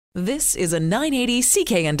This is a 980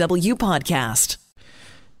 CKNW podcast.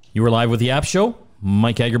 You are live with the App Show.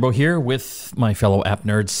 Mike Agerbo here with my fellow app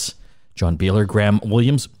nerds, John Beeler, Graham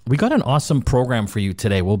Williams. We got an awesome program for you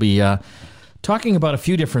today. We'll be talking about a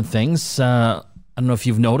few different things. I don't know if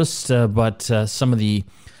you've noticed, but some of the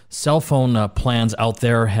cell phone plans out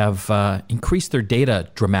there have increased their data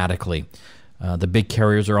dramatically. The big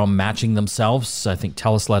carriers are all matching themselves. I think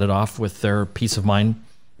TELUS let it off with their Peace of Mind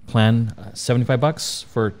plan, $75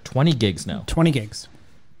 for 20 gigs now. 20 gigs.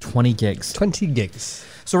 20 gigs. 20 gigs.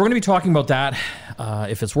 So we're going to be talking about that.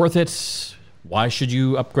 If it's worth it, why should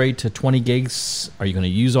you upgrade to 20 gigs? Are you going to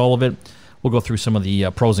use all of it? We'll go through some of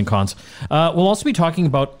the pros and cons. We'll also be talking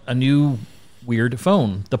about a new weird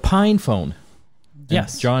phone, the Pine phone.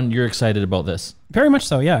 Yes. And John, you're excited about this. Very much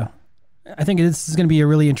so, yeah. I think this is going to be a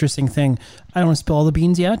really interesting thing. I don't want to spill all the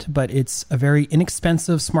beans yet, but it's a very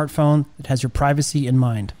inexpensive smartphone that has your privacy in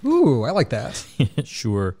mind. Ooh, I like that.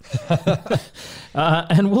 Sure.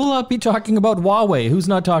 And we'll be talking about Huawei. Who's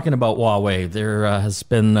not talking about Huawei? There has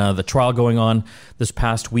been the trial going on this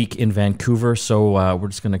past week in Vancouver, so we're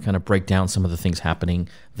just going to kind of break down some of the things happening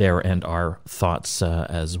there and our thoughts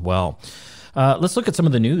as well. Let's look at some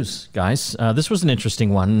of the news, guys. This was an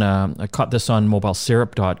interesting one. I caught this on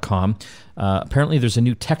mobilesyrup.com. Apparently, there's a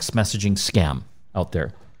new text messaging scam out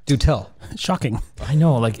there. Do tell. Shocking. I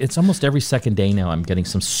know, like it's almost every second day now I'm getting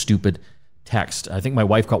some stupid text. I think my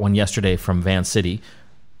wife got one yesterday from Van City,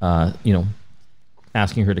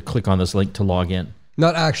 asking her to click on this link to log in.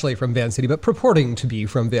 Not actually from Van City, but purporting to be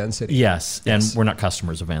from Van City. Yes, and we're not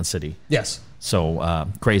customers of Van City. Yes. So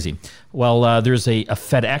crazy. Well, there's a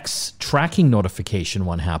FedEx tracking notification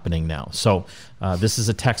one happening now. So this is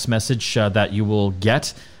a text message that you will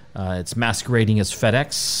get. It's masquerading as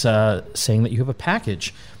FedEx, saying that you have a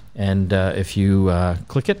package. And if you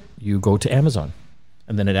click it, you go to Amazon.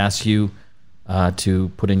 And then it asks you to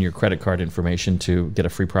put in your credit card information to get a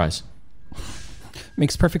free prize.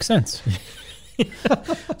 Makes perfect sense.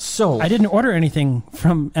 So I didn't order anything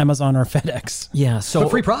from Amazon or FedEx. Yeah, so a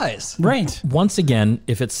free prize. Right. Once again,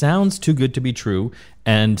 if it sounds too good to be true,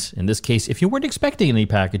 and in this case, if you weren't expecting any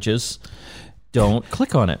packages, don't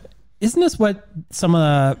click on it. Isn't this what some of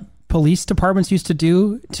the police departments used to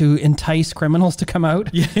do to entice criminals to come out?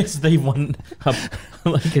 Yes, they won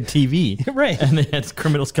like a TV. Right. And they had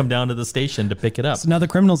criminals come down to the station to pick it up. So now the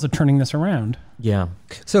criminals are turning this around. Yeah.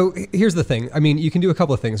 So here's the thing. I mean, you can do a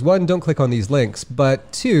couple of things. One, don't click on these links. But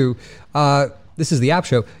two, this is the App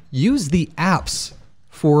Show. Use the apps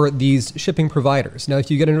for these shipping providers. Now, if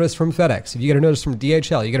you get a notice from FedEx, if you get a notice from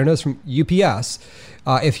DHL, you get a notice from UPS,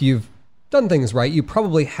 if you've done things right, you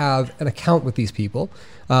probably have an account with these people.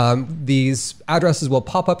 These addresses will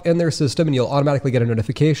pop up in their system and you'll automatically get a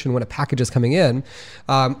notification when a package is coming in.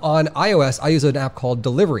 On iOS, I use an app called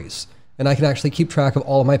Deliveries, and I can actually keep track of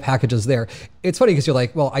all of my packages there. It's funny because you're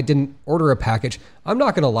like, well, I didn't order a package. I'm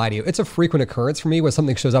not going to lie to you. It's a frequent occurrence for me when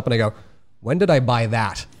something shows up and I go, when did I buy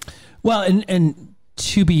that? Well, and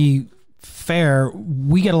to be fair,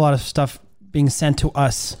 we get a lot of stuff being sent to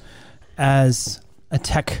us as a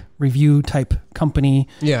tech review type company,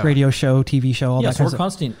 radio show, TV show, all that kind of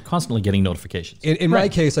stuff. So we're constantly getting notifications. In my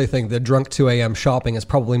case, I think the drunk 2 a.m. shopping is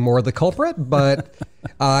probably more the culprit, but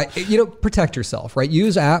protect yourself, right?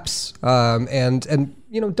 Use apps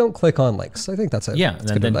and don't click on links. I think that's it. Yeah,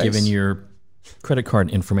 and then give in your credit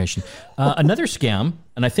card information. Another scam,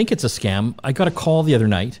 and I think it's a scam, I got a call the other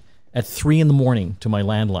night at 3 a.m. to my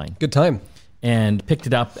landline. Good time. And picked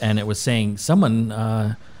it up, and it was saying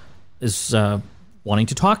someone is wanting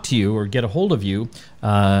to talk to you or get a hold of you.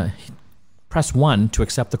 Press 1 to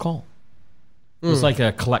accept the call. It was like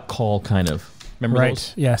a collect call kind of. Remember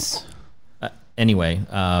those? Yes. Anyway,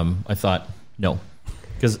 I thought, no.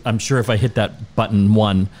 Because I'm sure if I hit that button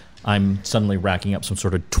 1, I'm suddenly racking up some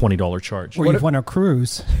sort of $20 charge. Or you've won a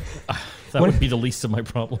cruise. That would be the least of my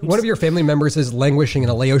problems. One of your family members is languishing in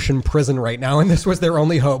a Laotian prison right now, and this was their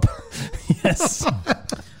only hope. Yes.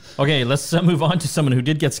 Okay, let's move on to someone who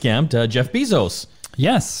did get scammed, Jeff Bezos.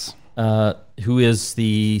 Yes. Who is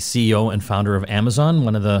the CEO and founder of Amazon,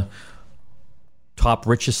 one of the top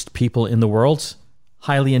richest people in the world,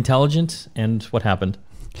 highly intelligent, and what happened?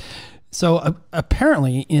 So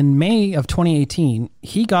apparently in May of 2018,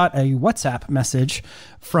 he got a WhatsApp message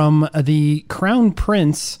from the Crown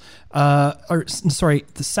Prince,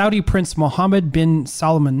 the Saudi Prince Mohammed bin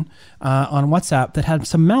Salman on WhatsApp that had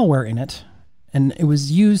some malware in it. And it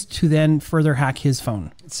was used to then further hack his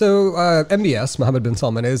phone. So MBS, Mohammed bin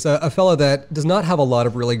Salman, is a fellow that does not have a lot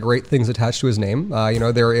of really great things attached to his name.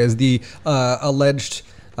 There is the alleged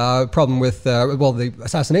problem with, the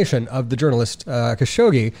assassination of the journalist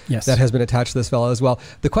Khashoggi Yes. that has been attached to this fellow as well.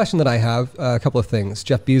 The question that I have, a couple of things.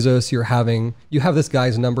 Jeff Bezos, you have this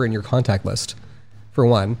guy's number in your contact list, for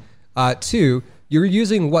one. Two, you're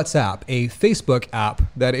using WhatsApp, a Facebook app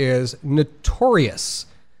that is notorious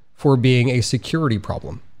for being a security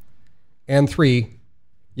problem. And three,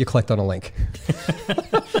 you clicked on a link.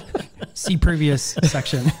 See previous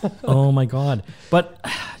section. Oh my God. But,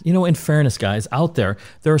 in fairness, guys, out there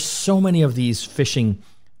are so many of these phishing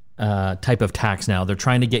type of attacks now. They're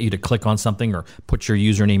trying to get you to click on something or put your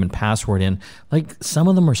username and password in. Like, some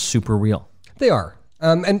of them are super real. They are.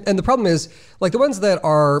 And the problem is, like, the ones that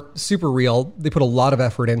are super real, they put a lot of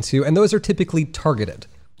effort into, and those are typically targeted.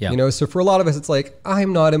 Yeah. So for a lot of us, it's like,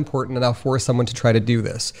 I'm not important enough for someone to try to do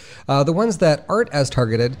this. The ones that aren't as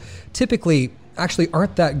targeted typically actually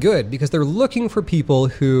aren't that good because they're looking for people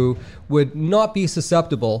who would not be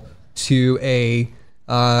susceptible to a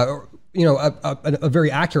very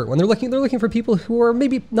accurate one. They're looking for people who are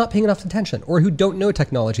maybe not paying enough attention or who don't know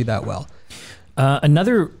technology that well.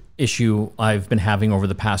 Another issue I've been having over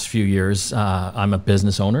the past few years, I'm a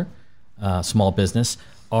business owner, small business,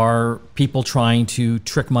 are people trying to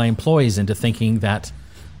trick my employees into thinking that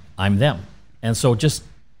I'm them. And so just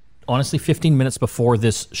honestly, 15 minutes before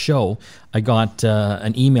this show, I got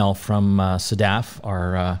an email from Sadaf,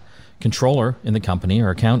 our controller in the company,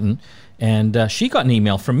 our accountant, and she got an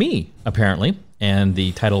email from me, apparently, and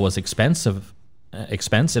the title was expense, and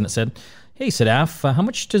it said, "Hey, Sadaf, how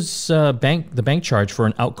much does the bank charge for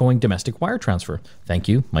an outgoing domestic wire transfer? Thank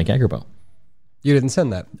you, Mike Agerbo." You didn't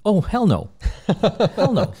send that. Oh, hell no.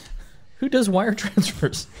 Hell no. Who does wire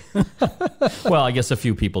transfers? Well, I guess a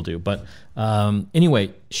few people do. But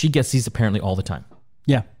anyway, she gets these apparently all the time.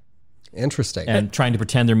 Yeah. Interesting. And trying to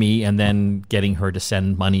pretend they're me and then getting her to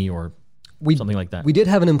send money or something like that. We did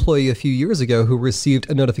have an employee a few years ago who received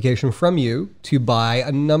a notification from you to buy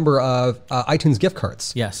a number of iTunes gift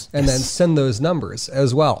cards. Yes. And then send those numbers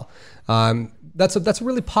as well. That's a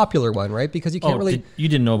really popular one, right? Because you can't really... You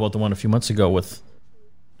didn't know about the one a few months ago with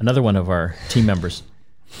another one of our team members.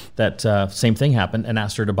 That same thing happened and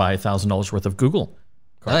asked her to buy $1,000 worth of Google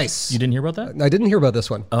cards. Nice. You didn't hear about that? I didn't hear about this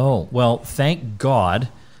one. Oh, well, thank God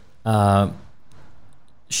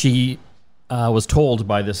she was told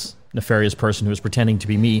by this nefarious person who was pretending to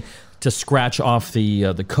be me to scratch off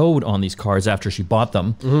the code on these cards after she bought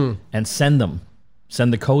them and send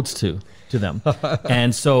the codes to them.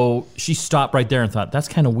 And so she stopped right there and thought, that's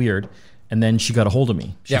kind of weird. And then she got a hold of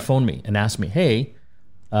me. She phoned me and asked me, hey,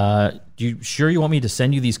 you sure you want me to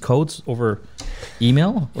send you these codes over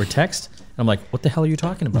email or text? And I'm like, what the hell are you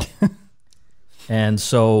talking about? And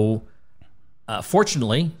so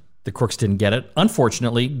fortunately, the crooks didn't get it.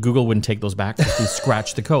 Unfortunately, Google wouldn't take those back because we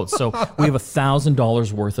scratched the codes. So we have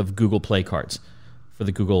 $1,000 worth of Google Play cards for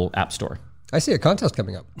the Google App Store. I see a contest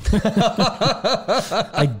coming up.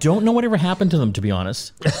 I don't know whatever happened to them, to be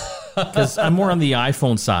honest, because I'm more on the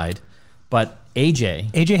iPhone side. But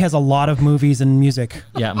AJ has a lot of movies and music.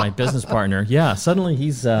 Yeah, my business partner. Yeah, suddenly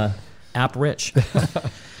he's app rich,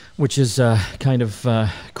 which is kind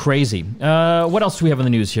of crazy. What else do we have in the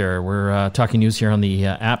news here? We're talking news here on the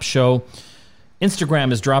App Show.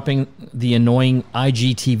 Instagram is dropping the annoying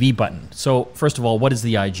IGTV button. So first of all, what is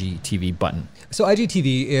the IGTV button? So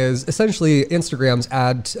IGTV is essentially Instagram's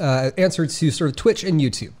answer to sort of Twitch and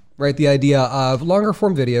YouTube. Right, the idea of longer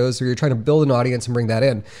form videos where you're trying to build an audience and bring that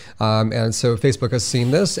in. And so Facebook has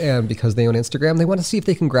seen this, and because they own Instagram, they want to see if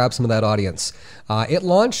they can grab some of that audience. It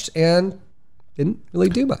launched and didn't really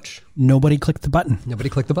do much. Nobody clicked the button.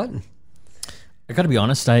 I got to be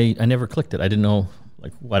honest, I never clicked it. I didn't know,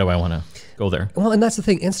 like, why do I want to go there? Well, and that's the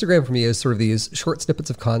thing. Instagram for me is sort of these short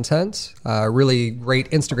snippets of content, really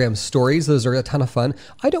great Instagram stories. Those are a ton of fun.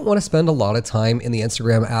 I don't want to spend a lot of time in the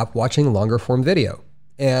Instagram app watching longer form video.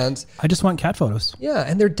 And I just want cat photos. Yeah,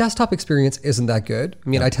 and their desktop experience isn't that good. I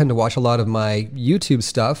mean, I tend to watch a lot of my YouTube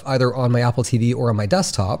stuff either on my Apple TV or on my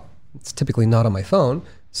desktop. It's typically not on my phone.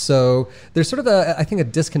 So there's sort of I think a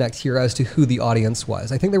disconnect here as to who the audience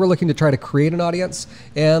was. I think they were looking to try to create an audience,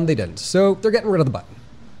 and they didn't. So they're getting rid of the button.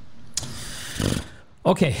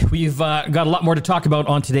 Okay, we've got a lot more to talk about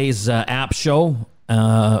on today's App Show.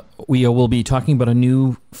 We will be talking about a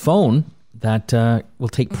new phone that will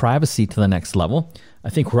take privacy to the next level. I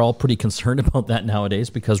think we're all pretty concerned about that nowadays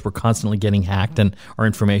because we're constantly getting hacked and our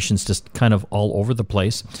information's just kind of all over the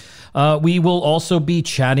place. We will also be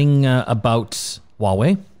chatting about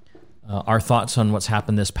Huawei, our thoughts on what's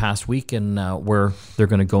happened this past week and where they're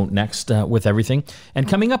going to go next with everything. And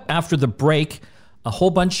coming up after the break, a whole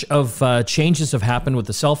bunch of changes have happened with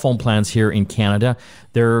the cell phone plans here in Canada.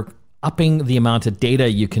 They're upping the amount of data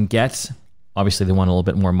you can get Obviously, they want a little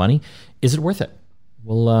bit more money. Is it worth it?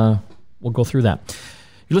 We'll go through that.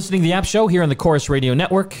 You're listening to the App Show here on the Chorus Radio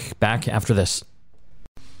Network. Back after this.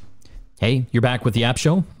 Hey, you're back with the App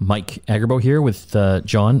Show. Mike Agerbo here with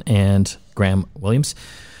John and Graham Williams.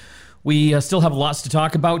 We still have lots to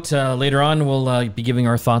talk about. Later on, we'll be giving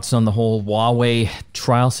our thoughts on the whole Huawei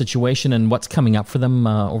trial situation and what's coming up for them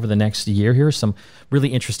over the next year here. Some really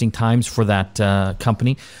interesting times for that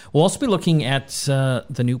company. We'll also be looking at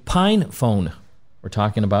the new Pine phone. We're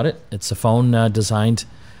talking about it. It's a phone designed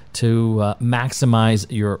to maximize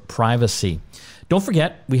your privacy. Don't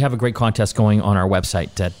forget, we have a great contest going on our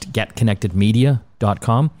website at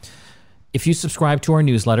getconnectedmedia.com. If you subscribe to our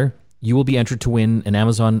newsletter, you will be entered to win an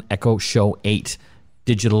Amazon Echo Show 8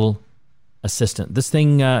 digital assistant. This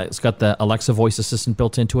thing, it's got the Alexa voice assistant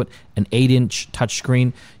built into it, an 8-inch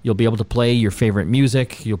touchscreen. You'll be able to play your favorite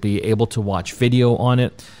music. You'll be able to watch video on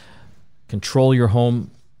it, control your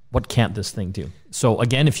home. What can't this thing do? So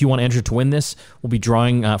again, if you want to enter to win this, we'll be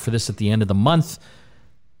drawing for this at the end of the month.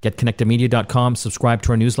 GetConnectedMedia.com, subscribe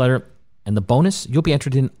to our newsletter, and the bonus, you'll be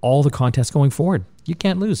entered in all the contests going forward. You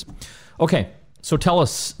can't lose. Okay, so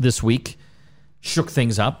TELUS this week shook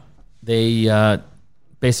things up. They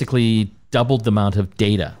basically doubled the amount of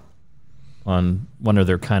data on one of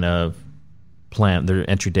their kind of their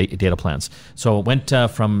entry data plans. So it went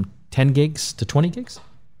from 10 gigs to 20 gigs.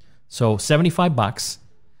 So $75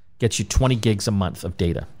 gets you 20 gigs a month of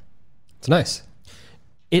data. It's nice.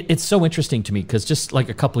 It's so interesting to me because just like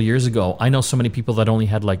a couple of years ago, I know so many people that only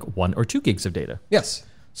had like 1 or 2 gigs of data. Yes.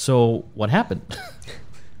 So what happened?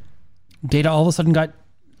 Data all of a sudden got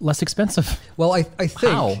less expensive. Well, I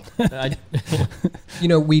think... How?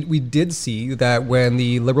 we did see that when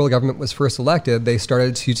the Liberal government was first elected, they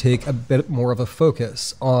started to take a bit more of a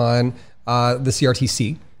focus on the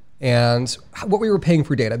CRTC and what we were paying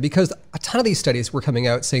for data, because a ton of these studies were coming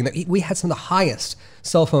out saying that we had some of the highest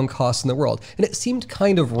cell phone costs in the world, and it seemed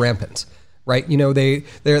kind of rampant, right? You know,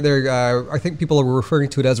 I think people were referring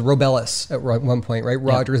to it as Robellus at one point, right?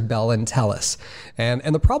 Rogers, Bell, and Telus, and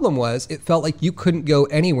the problem was it felt like you couldn't go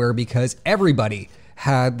anywhere because everybody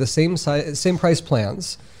had the same price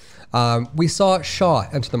plans. We saw Shaw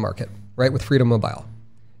enter the market, right, with Freedom Mobile.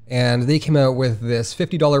 And they came out with this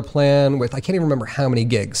 $50 plan with, I can't even remember how many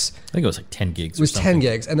gigs. I think it was like 10 gigs. It was 10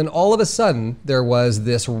 gigs. And then all of a sudden, there was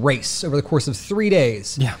this race over the course of 3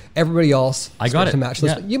 days. Yeah. Everybody else started to match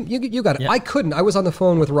this. Yeah. You got it. Yeah. I couldn't. I was on the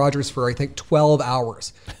phone with Rogers for, I think, 12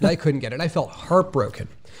 hours. And I couldn't get it. And I felt heartbroken.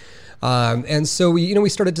 And so we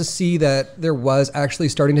started to see that there was actually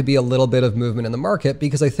starting to be a little bit of movement in the market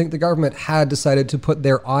because I think the government had decided to put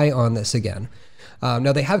their eye on this again.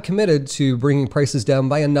 Now, they have committed to bringing prices down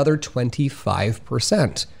by another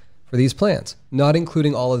 25% for these plans, not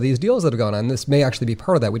including all of these deals that have gone on. This may actually be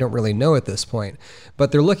part of that. We don't really know at this point.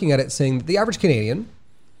 But they're looking at it saying that the average Canadian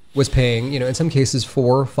was paying, in some cases,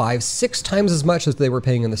 4, 5, 6 times as much as they were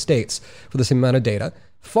paying in the States for the same amount of data,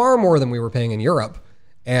 far more than we were paying in Europe.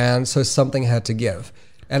 And so something had to give.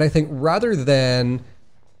 And I think rather than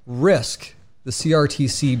risk the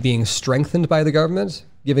CRTC being strengthened by the government,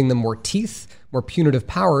 giving them more teeth, more punitive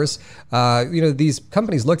powers, these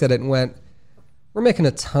companies looked at it and went, we're making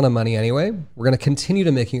a ton of money anyway. We're going to continue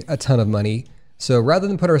to making a ton of money. So rather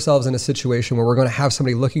than put ourselves in a situation where we're going to have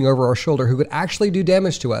somebody looking over our shoulder who could actually do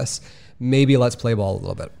damage to us, maybe let's play ball a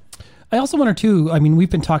little bit. I also wonder too, we've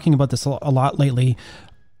been talking about this a lot lately,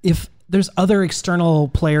 if there's other external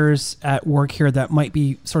players at work here that might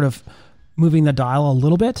be sort of moving the dial a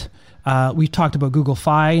little bit. We've talked about Google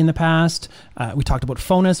Fi in the past. We talked about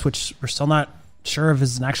Fonus, which we're still not sure if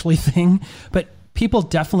is an actually thing, but people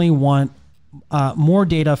definitely want more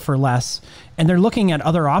data for less. And they're looking at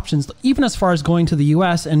other options, even as far as going to the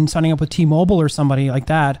US and signing up with T-Mobile or somebody like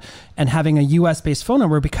that and having a US-based phone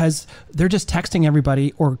number because they're just texting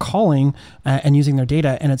everybody or calling and using their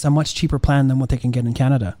data. And it's a much cheaper plan than what they can get in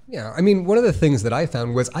Canada. Yeah. One of the things that I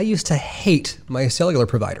found was I used to hate my cellular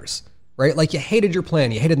providers. Right? Like you hated your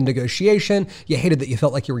plan, you hated the negotiation, you hated that you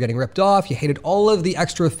felt like you were getting ripped off, you hated all of the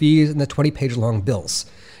extra fees and the 20-page long bills.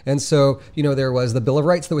 And so, there was the Bill of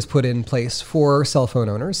Rights that was put in place for cell phone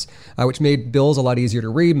owners, which made bills a lot easier to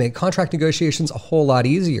read, made contract negotiations a whole lot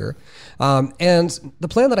easier. And the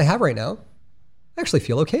plan that I have right now, I actually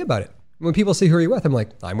feel okay about it. When people say, who are you with? I'm like,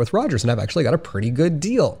 I'm with Rogers and I've actually got a pretty good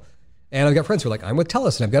deal. And I've got friends who are like, I'm with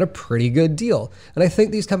TELUS and I've got a pretty good deal. And I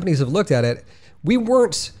think these companies have looked at it. We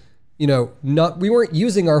weren't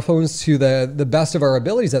using our phones to the best of our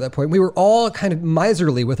abilities at that point. We were all kind of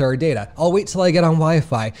miserly with our data. I'll wait till I get on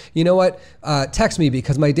Wi-Fi. You know what? Text me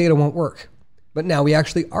because my data won't work. But now we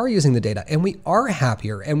actually are using the data and we are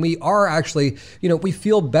happier and we are actually, we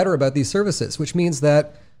feel better about these services, which means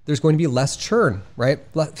that there's going to be less churn, right?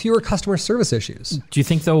 Fewer customer service issues. Do you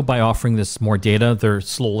think, though, by offering this more data, they're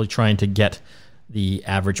slowly trying to get the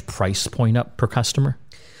average price point up per customer?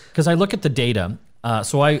 Because I look at the data.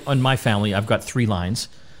 On my family, I've got 3 lines,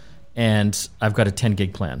 and I've got a 10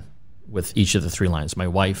 gig plan with each of the 3 lines, my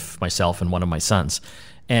wife, myself, and one of my sons.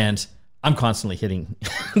 And I'm constantly hitting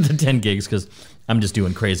the 10 gigs because I'm just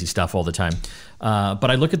doing crazy stuff all the time.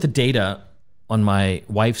 But I look at the data on my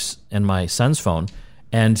wife's and my son's phone,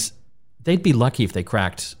 and they'd be lucky if they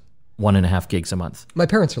cracked 1.5 gigs a month. My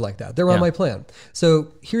parents are like that. They're on my plan.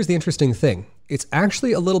 So here's the interesting thing. It's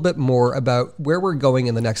actually a little bit more about where we're going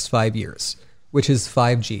in the next 5 years, which is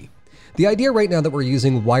 5G. The idea right now that we're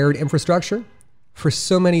using wired infrastructure for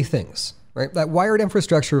so many things, right? That wired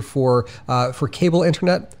infrastructure for cable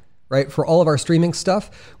internet, right? For all of our streaming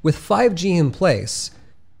stuff. With 5G in place,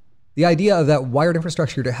 the idea of that wired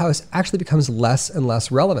infrastructure to house actually becomes less and less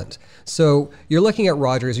relevant. So you're looking at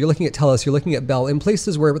Rogers, you're looking at TELUS, you're looking at Bell in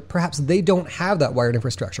places where perhaps they don't have that wired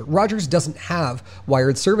infrastructure. Rogers doesn't have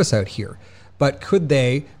wired service out here, but could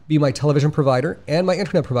they be my television provider and my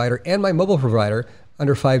internet provider and my mobile provider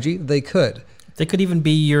under 5G? They could. They could even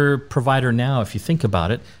be your provider now, if you think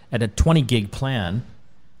about it. At a 20 gig plan,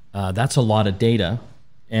 that's a lot of data,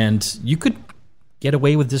 and you could get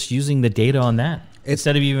away with just using the data on that.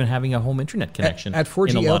 Instead of even having a home internet connection at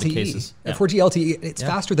 4G in a lot LTE, of cases. At 4G LTE, it's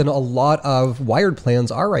faster than a lot of wired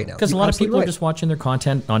plans are right now. Because a lot of people are just watching their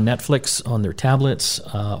content on Netflix, on their tablets,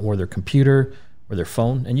 or their computer, or their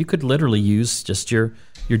phone. And you could literally use just your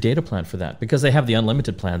data plan for that. Because they have the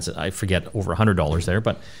unlimited plans that I forget over $100 there.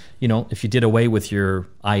 But, if you did away with your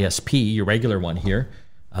ISP, your regular one here,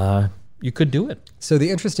 you could do it. So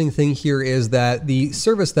the interesting thing here is that the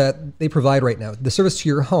service that they provide right now, the service to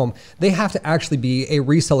your home, they have to actually be a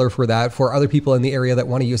reseller for that for other people in the area that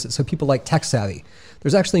want to use it. So people like TechSavvy,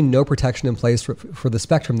 there's actually no protection in place for the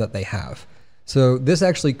spectrum that they have. So this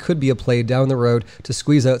actually could be a play down the road to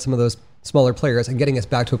squeeze out some of those smaller players and getting us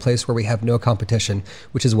back to a place where we have no competition,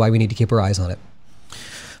 which is why we need to keep our eyes on it.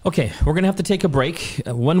 Okay, we're going to have to take a break.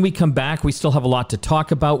 When we come back, we still have a lot to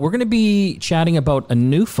talk about. We're going to be chatting about a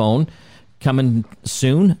new phone coming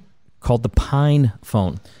soon called the Pine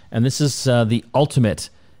phone. And this is the ultimate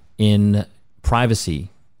in privacy,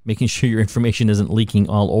 making sure your information isn't leaking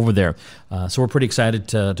all over there. So we're pretty excited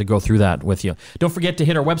to go through that with you. Don't forget to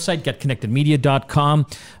hit our website,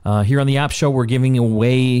 getconnectedmedia.com. Here on the App Show, we're giving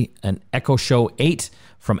away an Echo Show 8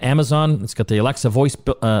 from Amazon. It's got the Alexa voice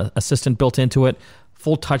assistant built into it,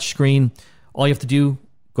 full touchscreen. All you have to do,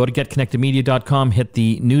 go to getconnectedmedia.com, hit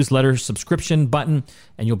the newsletter subscription button,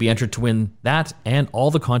 and you'll be entered to win that and all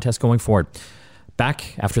the contests going forward.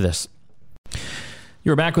 Back after this.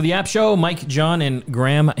 You're back with the App Show. Mike, John, and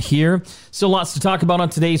Graham here. Still lots to talk about on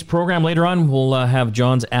today's program. Later on, we'll have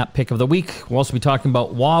John's app pick of the week. We'll also be talking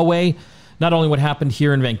about Huawei, not only what happened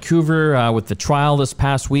here in Vancouver with the trial this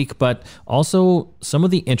past week, but also some of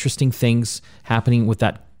the interesting things happening with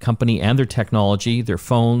that company and their technology, their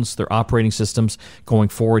phones, their operating systems going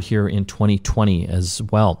forward here in 2020 as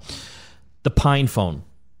well. The Pine phone.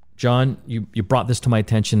 John, you brought this to my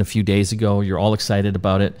attention a few days ago. You're all excited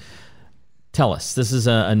about it. Tell us, this is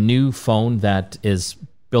a new phone that is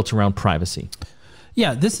built around privacy.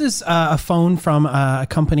 Yeah, this is a phone from a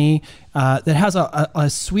company that has a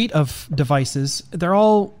suite of devices. They're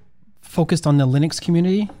all focused on the Linux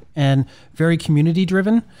community and very community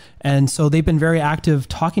driven. And so they've been very active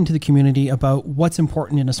talking to the community about what's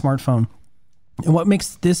important in a smartphone. And what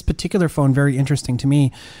makes this particular phone very interesting to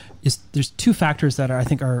me is there's 2 factors that I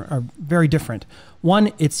think are very different.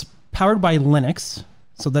 One, it's powered by Linux.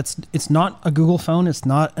 So it's not a Google phone. It's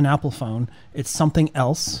not an Apple phone. It's something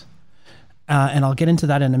else. And I'll get into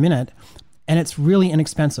that in a minute. And it's really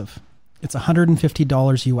inexpensive. It's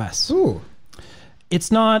 $150 US. Ooh.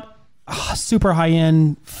 It's not super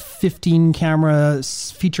high-end 15 camera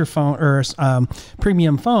feature phone or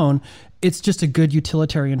premium phone. It's just a good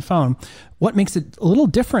utilitarian phone. What makes it a little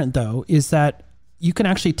different though is that you can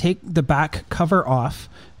actually take the back cover off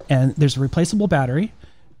and there's a replaceable battery,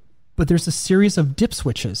 but there's a series of dip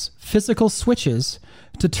switches, physical switches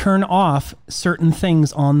to turn off certain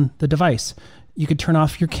things on the device. You could turn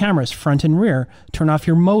off your cameras, front and rear, turn off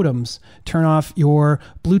your modems, turn off your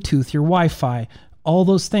Bluetooth, your Wi-Fi, all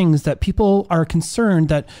those things that people are concerned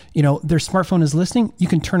that, their smartphone is listening. You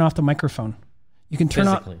can turn off the microphone. You can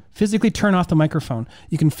physically turn off the microphone.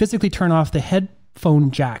 You can physically turn off the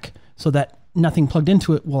headphone jack so that nothing plugged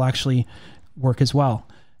into it will actually work as well.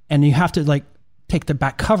 And you have to take the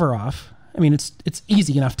back cover off. I mean, it's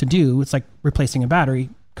easy enough to do. It's like replacing a battery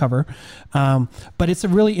cover. But it's a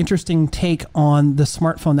really interesting take on the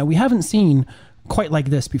smartphone that we haven't seen quite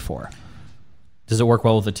like this before. Does it work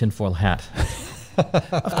well with a tinfoil hat?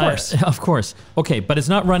 Of course. Of course. Okay, but it's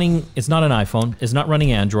not running. It's not an iPhone. It's not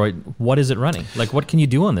running Android. What is it running? Like, what can you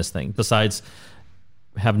do on this thing besides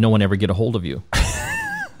have no one ever get a hold of you?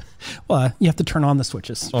 Well, you have to turn on the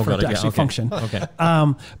switches for it to actually function. Okay.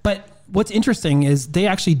 But what's interesting is they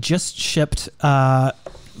actually just shipped. They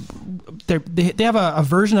have a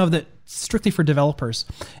version of it strictly for developers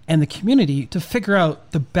and the community to figure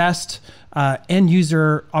out the best end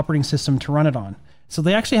user operating system to run it on. So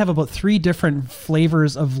they actually have about 3 different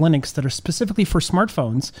flavors of Linux that are specifically for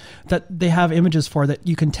smartphones that they have images for that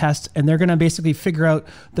you can test, and they're going to basically figure out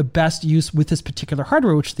the best use with this particular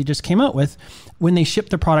hardware, which they just came out with, when they ship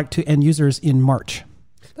the product to end users in March.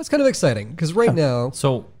 That's kind of exciting because right now,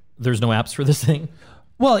 So there's no apps for this thing?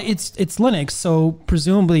 Well, it's Linux, so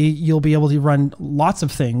presumably you'll be able to run lots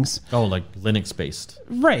of things. Oh, like Linux based.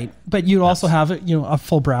 Right, but you'd also have a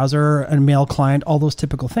full browser, a mail client, all those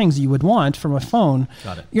typical things you would want from a phone.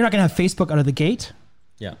 Got it. You're not going to have Facebook out of the gate,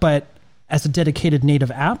 Yeah. but as a dedicated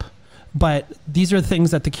native app. But these are the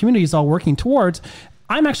things that the community is all working towards.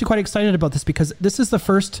 I'm actually quite excited about this because this is the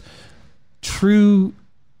first true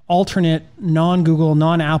alternate non-Google,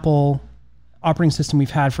 non-Apple operating system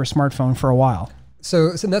we've had for a smartphone for a while.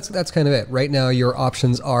 So that's kind of it. Right now, your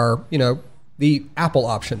options are, the Apple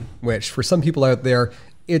option, which for some people out there,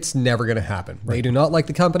 it's never going to happen. Right. They do not like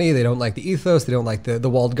the company. They don't like the ethos. They don't like the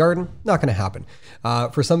walled garden. Not going to happen.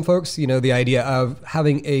 For some folks, the idea of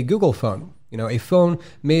having a Google phone, a phone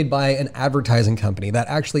made by an advertising company that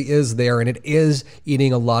actually is there and it is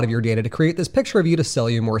eating a lot of your data to create this picture of you to sell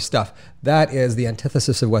you more stuff. That is the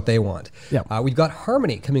antithesis of what they want. Yeah. We've got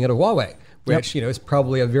Harmony coming out of Huawei, which is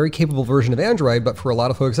probably a very capable version of Android, but for a lot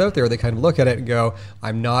of folks out there, they kind of look at it and go,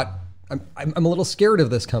 I'm a little scared of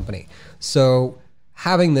this company. So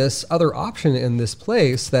having this other option in this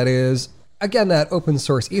place that is, again, that open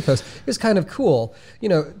source ethos is kind of cool.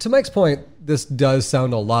 To Mike's point, this does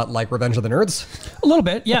sound a lot like Revenge of the Nerds. A little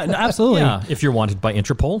bit, yeah, no, absolutely. Yeah, if you're wanted by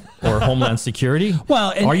Interpol or Homeland Security, Well,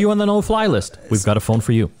 and- are you on the no-fly list? We've got a phone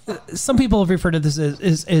for you. Some people have referred to this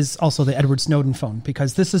as also the Edward Snowden phone,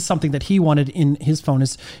 because this is something that he wanted in his phone,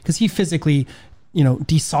 is because he physically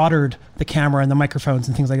desoldered the camera and the microphones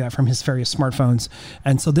and things like that from his various smartphones.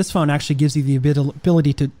 And so this phone actually gives you the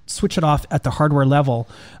ability to switch it off at the hardware level,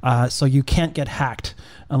 so you can't get hacked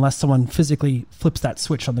unless someone physically flips that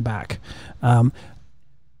switch on the back.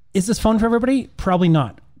 Is this phone for everybody? Probably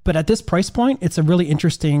not. But at this price point, it's a really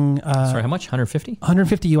interesting... Sorry, how much? 150?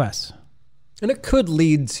 150 US. And it could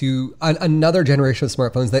lead to another generation of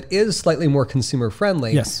smartphones that is slightly more consumer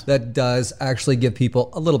friendly. Yes. That does actually give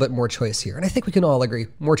people a little bit more choice here. And I think we can all agree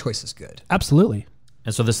more choice is good. Absolutely.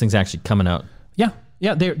 And so this thing's actually coming out. Yeah.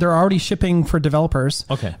 They're already shipping for developers.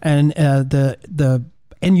 Okay. And the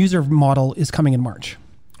end user model is coming in March.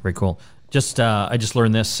 Very cool. I just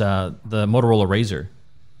learned this, the Motorola Razr,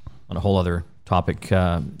 on a whole other topic,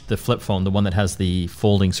 the flip phone, the one that has the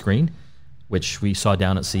folding screen, which we saw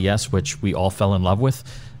down at CES, which we all fell in love with,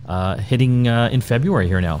 hitting in February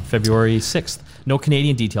here now, February 6th. No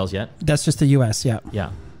Canadian details yet. That's just the US, yeah.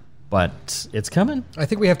 Yeah. But it's coming. I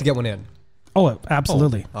think we have to get one in. Oh,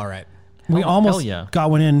 absolutely. All right. We almost yeah. got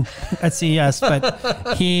one in at CES,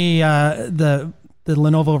 but he, the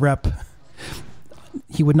Lenovo rep,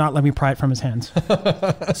 he would not let me pry it from his hands.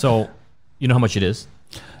 So, you know how much it is?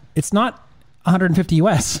 It's not 150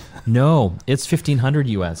 US. No, it's $1,500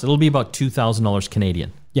 US. It'll be about $2,000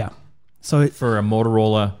 Canadian Yeah. So for a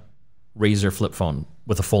Motorola Razr flip phone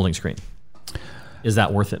with a folding screen. Is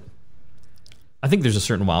that worth it? I think there's a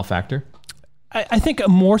certain wow factor. I think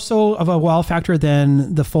more so of a wow factor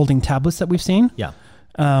than the folding tablets that we've seen. Yeah.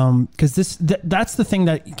 Because that's the thing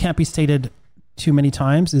that can't be stated too many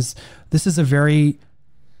times, is this is a very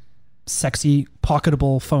sexy,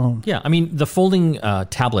 pocketable phone. Yeah, I mean, the folding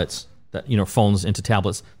tablets, that phones into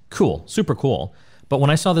tablets, cool, super cool. But when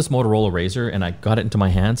I saw this Motorola Razr and I got it into my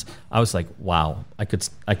hands, I was like, wow, I could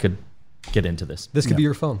get into this. This could be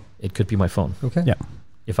your phone. It could be my phone. Okay. Yeah.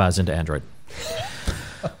 If I was into Android.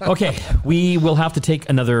 Okay, we will have to take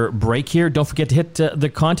another break here. Don't forget to hit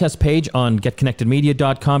the contest page on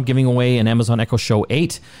getconnectedmedia.com, giving away an Amazon Echo Show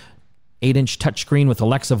 8. 8-inch touchscreen with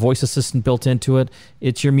Alexa voice assistant built into it.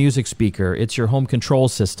 It's your music speaker. It's your home control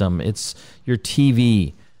system. It's your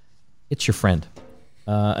TV. It's your friend.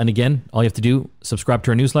 And again, all you have to do, subscribe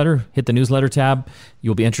to our newsletter, hit the newsletter tab.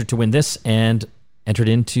 You'll be entered to win this and entered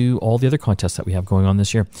into all the other contests that we have going on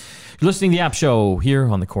this year. You're listening to The App Show here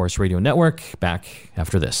on the Chorus Radio Network. Back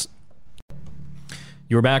after this.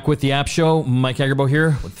 You're back with The App Show. Mike Agerbo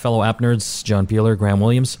here with fellow app nerds, John Peeler, Graham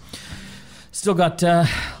Williams. Still got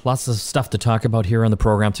lots of stuff to talk about here on the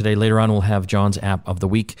program today. Later on, we'll have John's app of the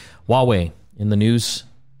week. Huawei in the news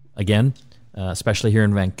again, especially here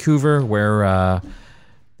in Vancouver, where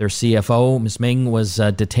their CFO, Ms. Meng, was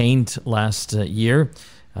detained last year.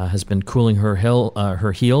 Has been cooling her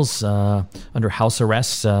heels under house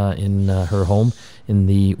arrest in her home in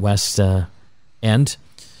the West End.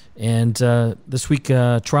 And this week,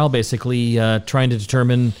 trial basically trying to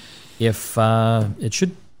determine if it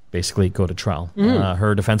should basically go to trial.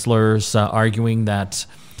 Her defense lawyers arguing that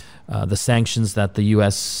the sanctions that the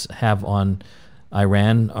U.S. have on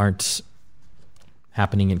Iran aren't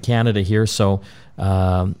happening in Canada here, so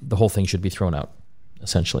the whole thing should be thrown out,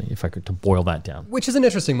 essentially, if I could to boil that down. Which is an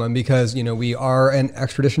interesting one because, we are an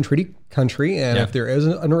extradition treaty country, and if there is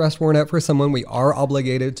an arrest warrant out for someone, we are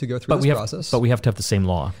obligated to go through this process. But we have to have the same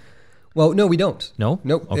law. Well, no, we don't. No?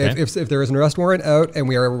 Nope. Okay. If there is an arrest warrant out and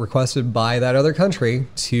we are requested by that other country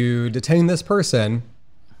to detain this person,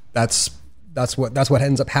 that's what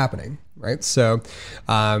ends up happening, right? So,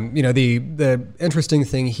 the interesting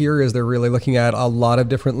thing here is they're really looking at a lot of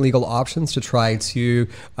different legal options to try to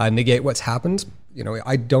negate what's happened.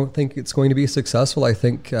 I don't think it's going to be successful. I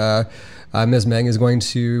think Ms. Meng is going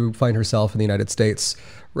to find herself in the United States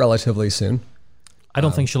relatively soon. I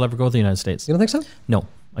don't think she'll ever go to the United States. You don't think so? No,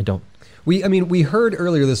 I don't. We heard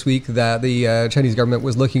earlier this week that the Chinese government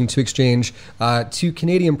was looking to exchange 2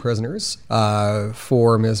 Canadian prisoners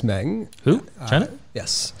for Ms. Meng. Who? China?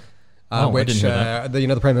 Yes. I Which didn't hear that.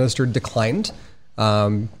 the Prime Minister declined.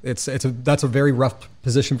 That's a very rough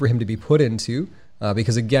position for him to be put into.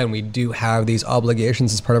 Because again, we do have these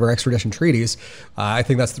obligations as part of our extradition treaties. I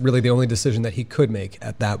think that's really the only decision that he could make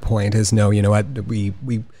at that point is no, you know what,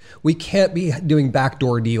 we can't be doing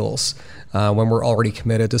backdoor deals when we're already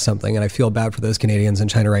committed to something. And I feel bad for those Canadians in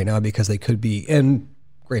China right now because they could be in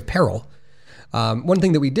grave peril. One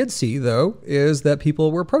thing that we did see, though, is that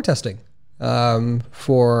people were protesting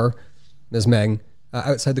for Ms. Meng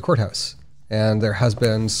outside the courthouse. And there has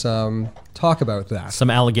been some talk about that. Some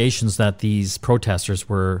allegations that these protesters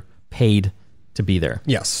were paid to be there.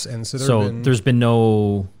 Yes. And so there's been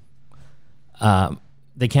no...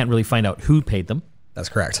 they can't really find out who paid them. That's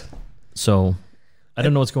correct. So I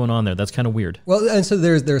don't know what's going on there. That's kind of weird. Well, and so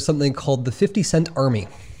there's something called the 50-cent army.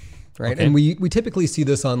 Right. Okay. And we typically see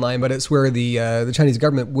this online, but it's where the Chinese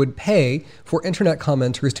government would pay for internet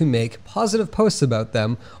commenters to make positive posts about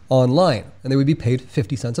them online. And they would be paid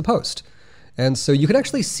 50 cents a post. And so you can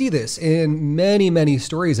actually see this in many, many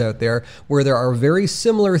stories out there where there are very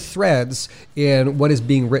similar threads in what is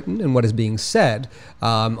being written and what is being said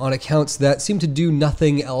on accounts that seem to do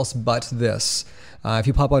nothing else but this. If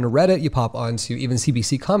you pop onto Reddit, you pop onto even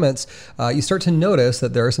CBC comments, you start to notice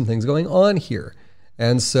that there are some things going on here.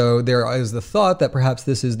 And so there is the thought that perhaps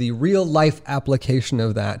this is the real life application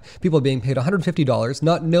of that. People being paid $150,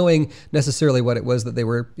 not knowing necessarily what it was that they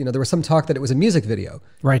were, there was some talk that it was a music video.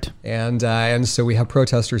 Right. And so we have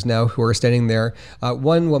protesters now who are standing there.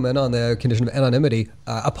 One woman on the condition of anonymity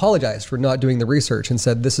apologized for not doing the research and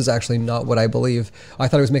said, this is actually not what I believe. I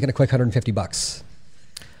thought I was making a quick $150.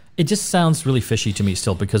 It just sounds really fishy to me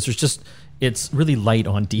still because it's really light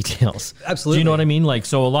on details. Absolutely. Do you know what I mean? Like,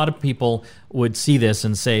 so a lot of people would see this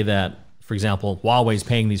and say that, for example, Huawei's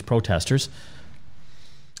paying these protesters.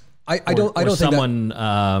 I don't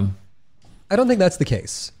think that's the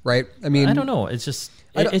case, right? I mean, I don't know. It's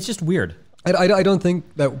just weird. I don't think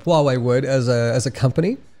that Huawei would as a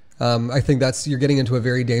company. I think you're getting into a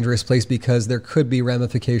very dangerous place because there could be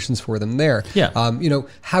ramifications for them there. Yeah.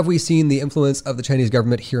 Have we seen the influence of the Chinese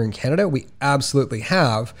government here in Canada? We absolutely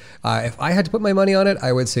have. If I had to put my money on it,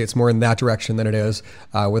 I would say it's more in that direction than it is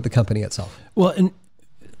with the company itself. Well, and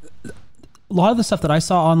a lot of the stuff that I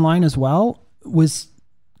saw online as well was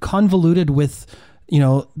convoluted with,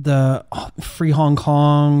 the Free Hong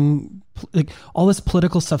Kong, like all this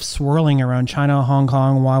political stuff swirling around China, Hong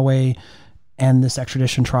Kong, Huawei, and this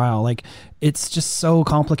extradition trial. Like, it's just so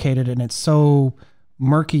complicated and it's so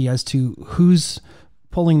murky as to who's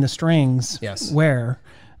pulling the strings, yes, where.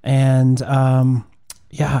 And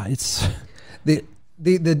it's the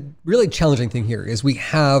really challenging thing here is we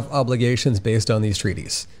have obligations based on these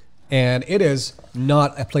treaties. And it is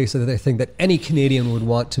not a place that I think that any Canadian would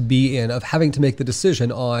want to be in, of having to make the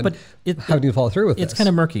decision on having to follow through with this. It's kind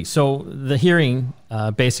of murky. So the hearing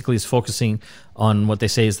basically is focusing on what they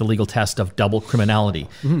say is the legal test of double criminality,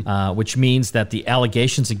 which means that the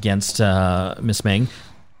allegations against Ms. Meng,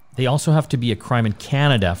 they also have to be a crime in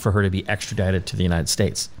Canada for her to be extradited to the United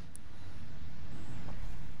States.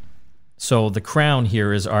 So the Crown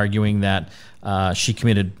here is arguing that she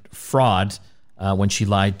committed fraud when she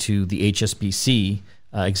lied to the HSBC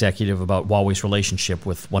executive about Huawei's relationship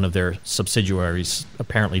with one of their subsidiaries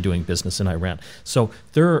apparently doing business in Iran. So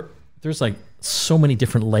there's like so many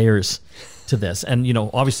different layers to this. And,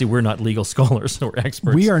 obviously we're not legal scholars or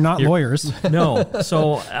experts. We are not here. lawyers. No.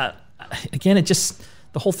 So, again,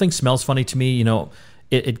 the whole thing smells funny to me.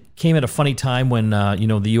 It came at a funny time when,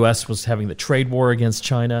 the U.S. was having the trade war against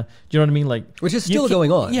China. Do you know what I mean? Like, Which is still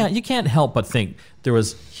going on. Yeah, you can't help but think there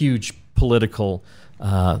was huge political,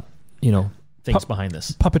 things behind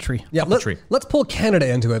this. Puppetry. Yeah, let's pull Canada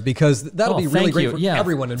into it because that'll be really great for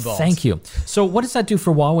everyone involved. Thank you. So what does that do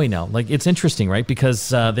for Huawei now? Like, it's interesting, right? Because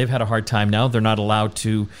they've had a hard time now. They're not allowed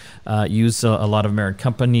to use a lot of American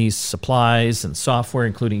companies' supplies and software,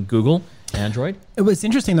 including Google, Android. It was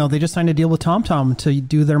interesting, though. They just signed a deal with TomTom to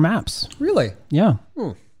do their maps. Really? Yeah.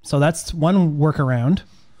 So that's one workaround.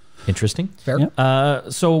 Interesting. Fair. Yeah.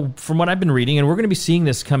 So from what I've been reading, and we're going to be seeing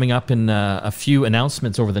this coming up in a few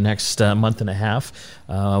announcements over the next month and a half,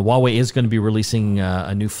 Huawei is going to be releasing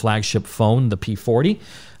a new flagship phone, the P40.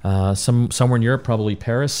 Somewhere in Europe, probably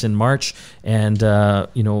Paris in March, and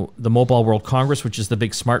the Mobile World Congress, which is the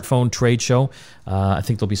big smartphone trade show. I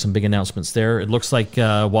think there'll be some big announcements there. It looks like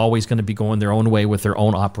Huawei's going to be going their own way with their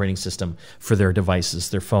own operating system for their devices,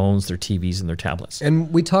 their phones, their TVs, and their tablets.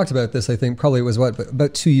 And we talked about this, I think, probably it was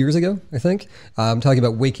about 2 years ago, I think, talking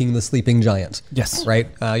about waking the sleeping giant. Yes. Right?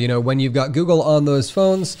 When you've got Google on those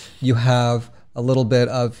phones, you have a little bit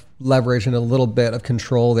of leverage and a little bit of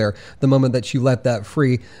control there. The moment that you let that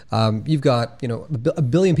free, you've got a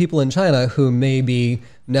billion people in China who maybe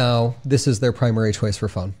now this is their primary choice for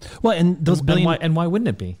phone. Well, and those billion... And why wouldn't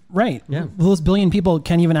it be? Right. Yeah. Well, those billion people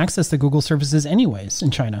can't even access the Google services anyways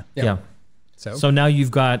in China. Yeah. So now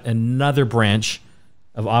you've got another branch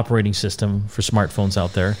of operating system for smartphones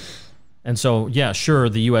out there. And so, yeah, sure,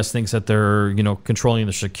 the U.S. thinks that they're, controlling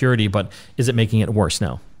the security, but is it making it worse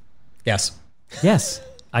now? Yes. Yes,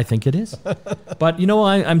 I think it is. But,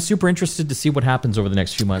 I'm super interested to see what happens over the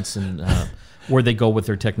next few months and where they go with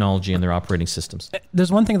their technology and their operating systems.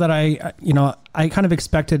 There's one thing that I kind of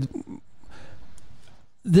expected.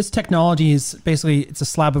 This technology is basically, it's a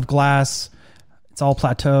slab of glass. It's all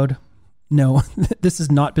plateaued. No, this has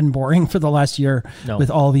not been boring for the last year with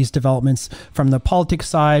all these developments from the politics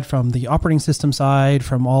side, from the operating system side,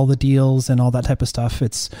 from all the deals and all that type of stuff.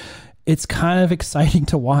 It's kind of exciting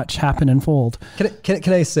to watch happen and fold.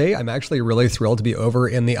 Can I say I'm actually really thrilled to be over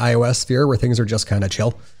in the iOS sphere where things are just kind of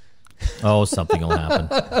chill? Oh, something will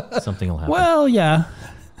happen. Something will happen. Well, yeah.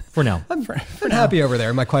 For now. I'm happy over there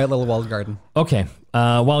in my quiet little walled garden. Okay.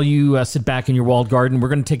 While you sit back in your walled garden, we're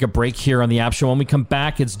going to take a break here on the App Show. When we come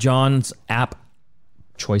back, it's John's app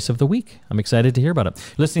choice of the week. I'm excited to hear about it.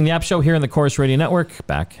 You're listening to the App Show here on the Chorus Radio Network.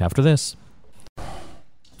 Back after this.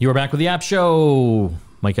 You are back with the App Show.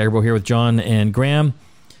 Mike Agerbo here with John and Graham.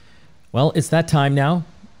 Well, it's that time now.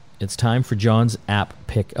 It's time for John's app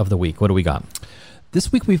pick of the week. What do we got?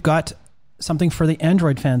 This week we've got something for the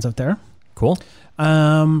Android fans out there. Cool.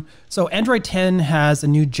 So Android 10 has a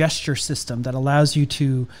new gesture system that allows you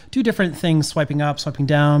to do different things, swiping up, swiping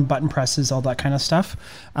down, button presses, all that kind of stuff.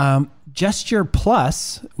 Gesture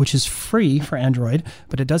Plus, which is free for Android,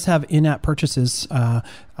 but it does have in-app purchases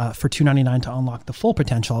for $2.99 to unlock the full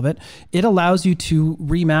potential of it. It allows you to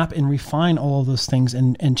remap and refine all of those things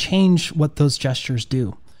and change what those gestures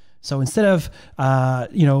do. So instead of,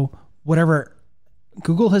 whatever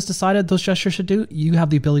Google has decided those gestures should do, you have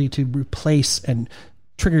the ability to replace and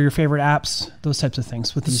trigger your favorite apps, those types of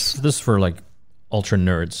things with these. This is for like ultra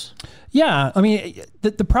nerds. Yeah. I mean,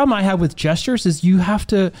 the problem I have with gestures is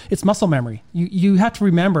it's muscle memory. You have to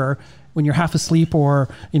remember when you're half asleep or,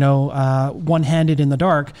 one-handed in the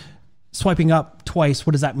dark, swiping up twice,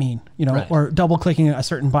 what does that mean? Right. Or double clicking a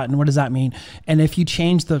certain button, what does that mean? And if you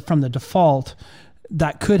change from the default,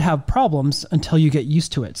 that could have problems until you get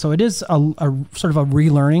used to it. So it is a sort of a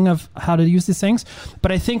relearning of how to use these things.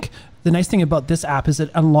 But I think the nice thing about this app is it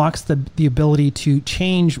unlocks the ability to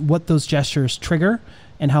change what those gestures trigger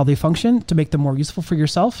and how they function to make them more useful for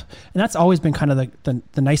yourself. And that's always been kind of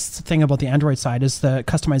the nice thing about the Android side is the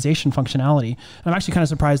customization functionality. I'm actually kind of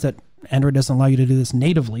surprised that Android doesn't allow you to do this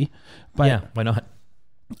natively. But yeah, why not?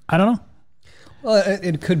 I don't know. Well,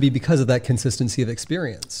 it could be because of that consistency of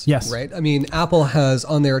experience. Yes. Right? I mean, Apple has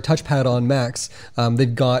on their touchpad on Macs,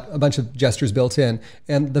 they've got a bunch of gestures built in,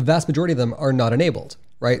 and the vast majority of them are not enabled.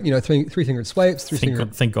 Right? Three-fingered swipes,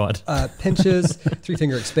 Thank God. Pinches,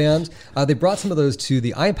 three-finger expand. They brought some of those to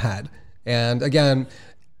the iPad. And again,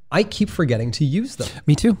 I keep forgetting to use them.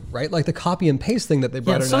 Me too. Right? Like the copy and paste thing that they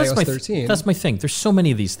brought in iOS 13. That's my thing. There's so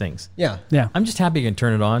many of these things. Yeah. I'm just happy I can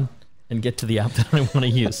turn it on and get to the app that I want to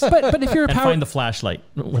use. But if you're and find the flashlight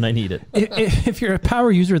when I need it. If you're a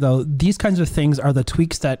power user, though, these kinds of things are the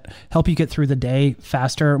tweaks that help you get through the day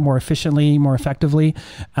faster, more efficiently, more effectively,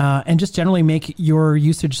 and just generally make your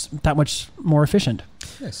usage that much more efficient.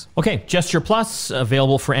 Nice. Okay, Gesture Plus,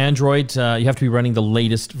 available for Android. You have to be running the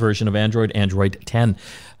latest version of Android, Android 10.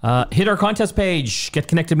 Hit our contest page,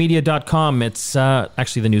 getconnectedmedia.com. It's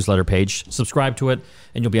actually the newsletter page. Subscribe to it,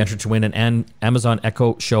 and you'll be entered to win an Amazon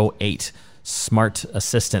Echo Show 8 smart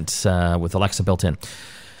assistant with Alexa built in.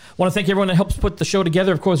 I want to thank everyone that helps put the show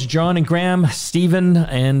together. Of course, John and Graham, Stephen,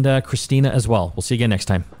 and Christina as well. We'll see you again next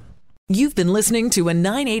time. You've been listening to a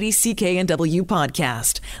 980 CKNW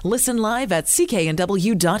podcast. Listen live at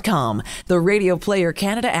cknw.com, the Radio Player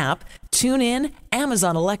Canada app, tune in,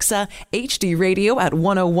 Amazon Alexa, HD Radio at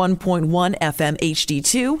 101.1 FM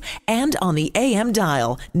HD2, and on the AM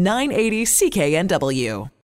dial, 980 CKNW.